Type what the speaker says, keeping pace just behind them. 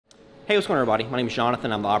Hey, what's going on, everybody? My name is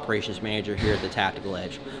Jonathan. I'm the Operations Manager here at the Tactical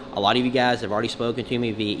Edge. A lot of you guys have already spoken to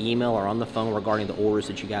me via email or on the phone regarding the orders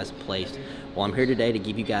that you guys have placed. Well, I'm here today to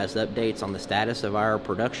give you guys updates on the status of our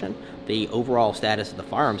production, the overall status of the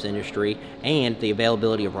firearms industry, and the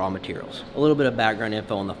availability of raw materials. A little bit of background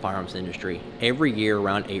info on the firearms industry. Every year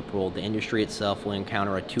around April, the industry itself will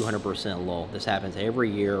encounter a 200% lull. This happens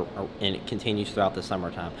every year and it continues throughout the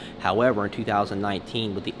summertime. However, in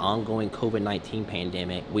 2019, with the ongoing COVID-19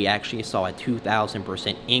 pandemic, we actually saw a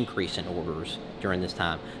 2,000% increase in orders during this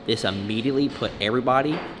time. This immediately put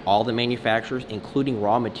everybody, all the manufacturers, including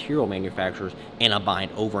raw material manufacturers, in a bind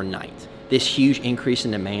overnight. This huge increase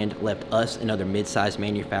in demand left us and other mid-sized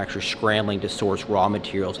manufacturers scrambling to source raw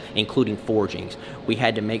materials, including forgings. We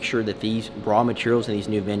had to make sure that these raw materials and these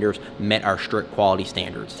new vendors met our strict quality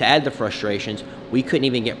standards. To add to the frustrations, we couldn't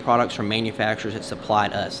even get products from manufacturers that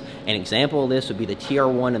supplied us. An example of this would be the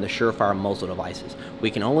TR1 and the Surefire muzzle devices.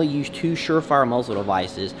 We can only use 2 Surefire muzzle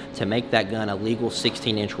devices to make that gun a legal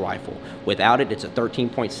 16-inch rifle. Without it, it's a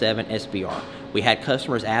 13.7 SBR. We had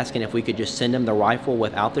customers asking if we could just send them the rifle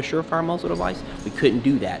without the Surefire muzzle device. We couldn't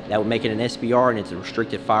do that. That would make it an SBR, and it's a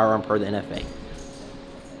restricted firearm per the NFA.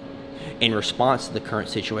 In response to the current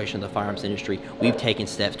situation of the firearms industry, we've taken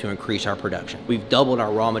steps to increase our production. We've doubled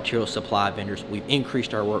our raw material supply vendors. We've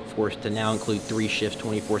increased our workforce to now include 3 shifts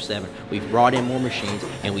 24/7. We've brought in more machines,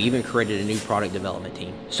 and we even created a new product development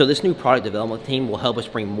team. So this new product development team will help us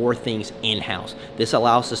bring more things in-house. This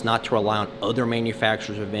allows us not to rely on other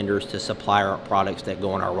manufacturers or vendors to supply our products that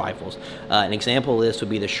go on our rifles. An example of this would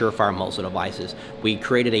be the Surefire muzzle devices. We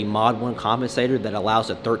created a Mod 1 compensator that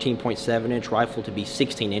allows a 13.7-inch rifle to be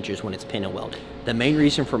 16 inches when it's pin and welded. The main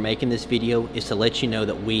reason for making this video is to let you know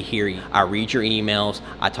that we hear you. I read your emails,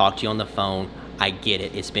 I talk to you on the phone, I get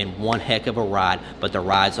it. It's been one heck of a ride, but the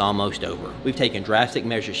ride's almost over. We've taken drastic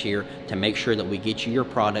measures here to make sure that we get you your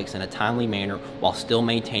products in a timely manner while still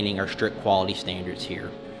maintaining our strict quality standards here.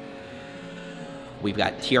 We've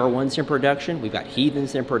got TR1s in production, we've got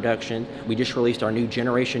Heathens in production, we just released our new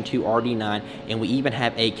Generation 2 RD9, and we even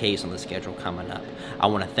have AKs on the schedule coming up. I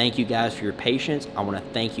want to thank you guys for your patience. I want to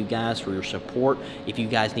thank you guys for your support. If you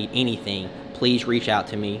guys need anything, please reach out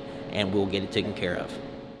to me and we'll get it taken care of.